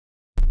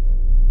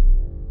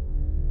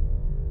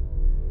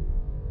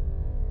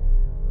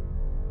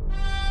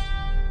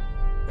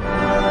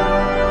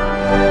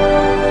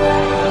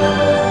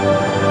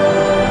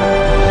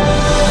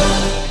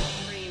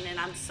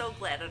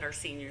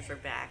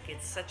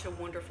such a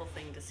wonderful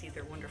thing to see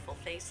their wonderful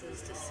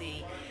faces, to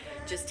see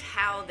just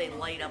how they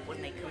light up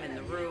when they come in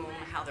the room,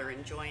 how they're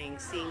enjoying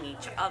seeing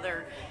each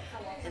other,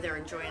 and they're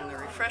enjoying the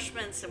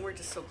refreshments, and we're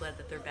just so glad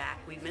that they're back.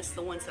 We miss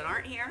the ones that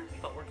aren't here,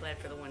 but we're glad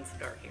for the ones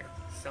that are here.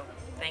 So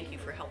thank you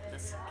for helping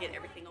us get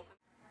everything open.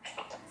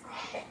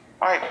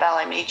 All right, Val,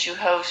 I made you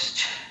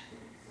host.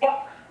 Yep.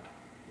 All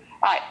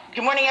right,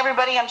 good morning,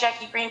 everybody. I'm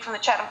Jackie Green from the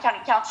Chatham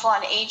County Council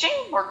on Aging.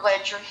 We're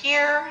glad you're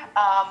here.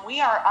 We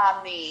are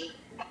on the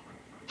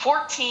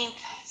 14th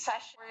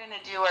session. We're going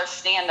to do our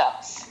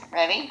stand-ups.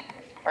 Ready?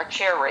 Our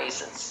chair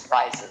rises.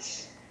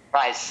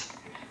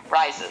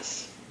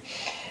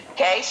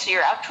 Okay, so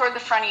you're out toward the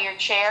front of your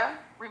chair.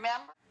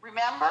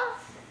 Remember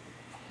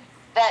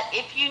that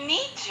if you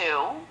need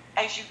to,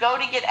 as you go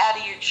to get out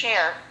of your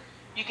chair,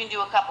 you can do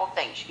a couple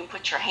things. You can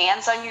put your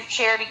hands on your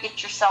chair to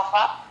get yourself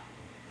up,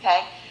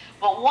 okay?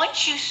 But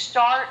once you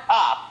start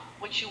up,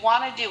 what you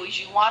want to do is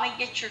you want to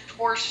get your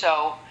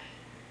torso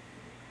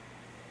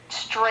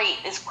straight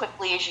as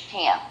quickly as you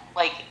can.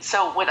 Like,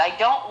 so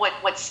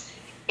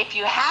if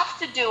you have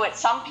to do it,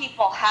 some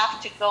people have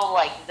to go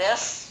like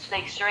this.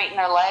 They straighten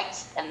their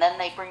legs and then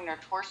they bring their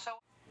torso.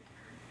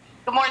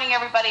 Good morning,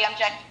 everybody. I'm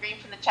Jackie Green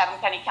from the Chatham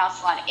County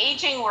Council on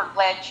Aging. We're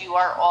glad you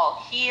are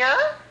all here.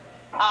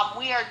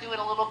 We are doing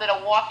a little bit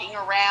of walking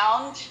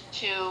around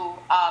to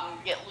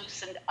get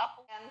loosened up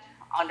and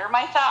under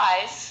my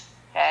thighs,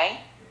 okay?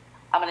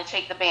 I'm gonna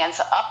take the bands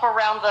up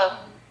around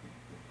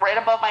right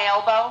above my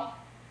elbow,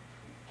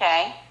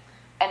 okay?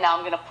 And now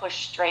I'm gonna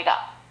push straight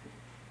up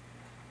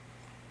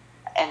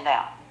and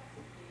down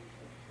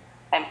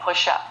and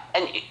push up.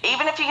 And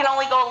even if you can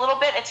only go a little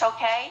bit, it's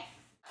okay.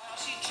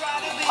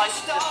 Punch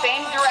the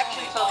same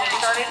direction, so we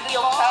started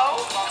heel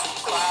toe.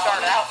 So we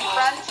start out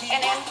front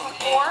and in for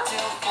 4,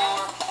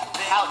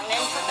 out and in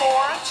for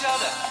 4,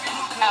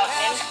 out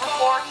and in for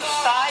 4 to the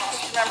side.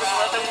 Just remember the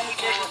other one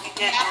we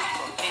did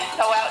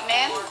toe out and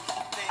in,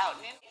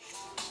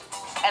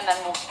 and then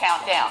we'll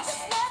count down.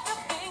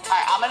 All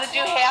right, I'm going to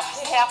do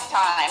half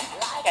time,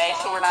 okay,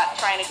 so we're not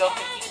trying to go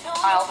 50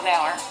 miles an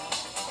hour.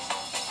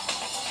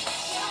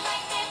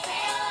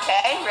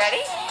 Okay,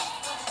 ready?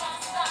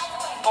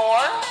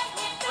 4,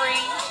 3,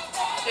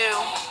 2,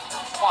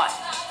 1.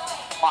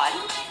 1,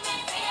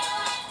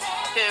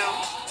 2,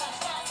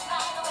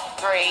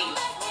 3,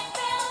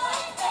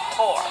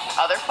 4.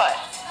 Other foot.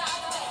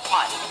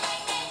 1,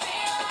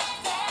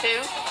 2.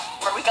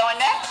 Where are we going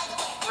next?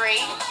 3,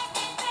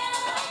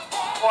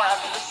 4 up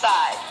to the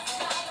side.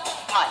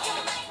 1.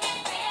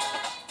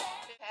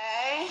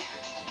 Okay.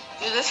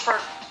 Do this for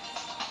a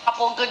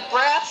couple good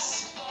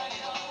breaths.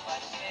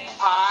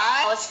 All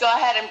right. Let's go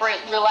ahead and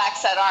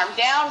relax that arm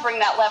down. Bring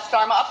that left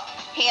arm up.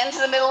 Hands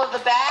in the middle of the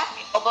back.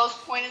 Elbows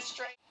pointed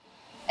straight.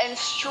 And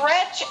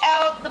stretch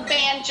out the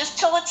band just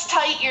till it's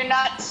tight. You're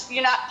not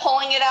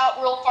pulling it out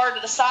real far to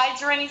the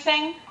sides or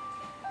anything.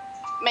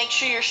 Make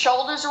sure your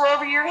shoulders are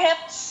over your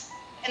hips,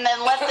 and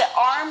then let the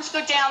arms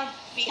go down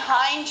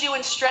behind you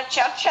and stretch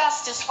out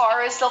chest as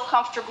far as they'll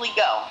comfortably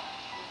go.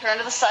 Turn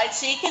to the side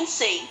so you can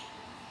see.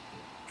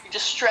 You're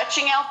just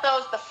stretching out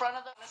the front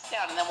of the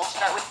down, and then we'll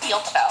start with heel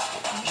toe.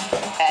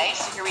 Okay,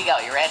 so here we go.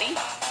 You ready?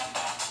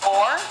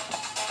 4,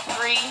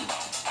 3,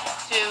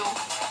 2,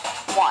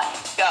 1,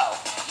 go.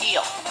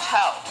 Heel,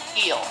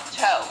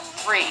 toe,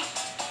 3,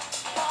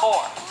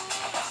 4,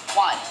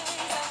 1,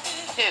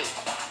 2,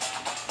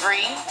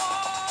 3,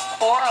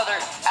 4, other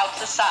out to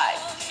the side,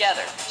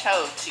 together,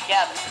 toe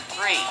together,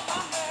 3,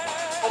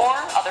 4,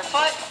 other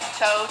foot,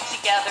 toe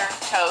together,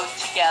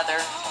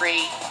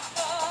 3,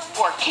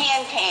 4,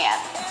 can,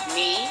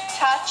 knee,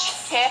 touch,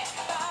 hip,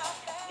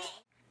 knee.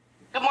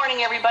 Good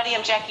morning, everybody.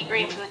 I'm Jackie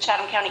Green from the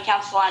Chatham County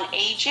Council on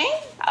Aging.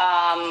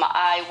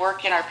 I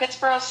work in our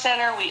Pittsboro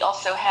Center. We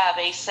also have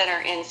a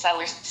center in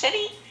Siler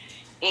City,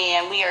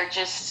 and we are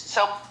just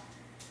so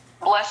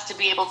blessed to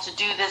be able to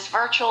do this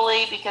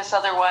virtually, because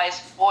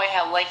otherwise, boy,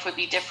 how life would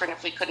be different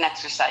if we couldn't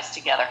exercise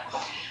together.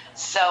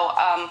 So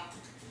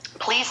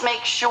please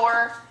make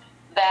sure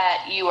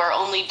that you are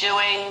only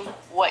doing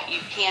what you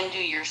can do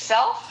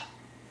yourself.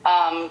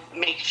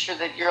 Make sure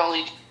that you're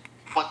only doing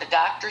what the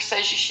doctor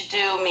says you should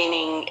do,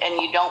 meaning,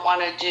 and you don't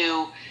want to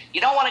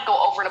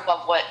go over and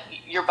above what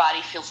your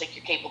body feels like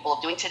you're capable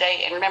of doing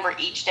today. And remember,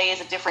 each day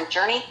is a different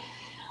journey.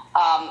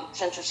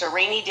 Since it's a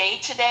rainy day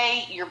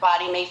today, your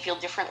body may feel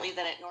differently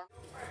than it normally.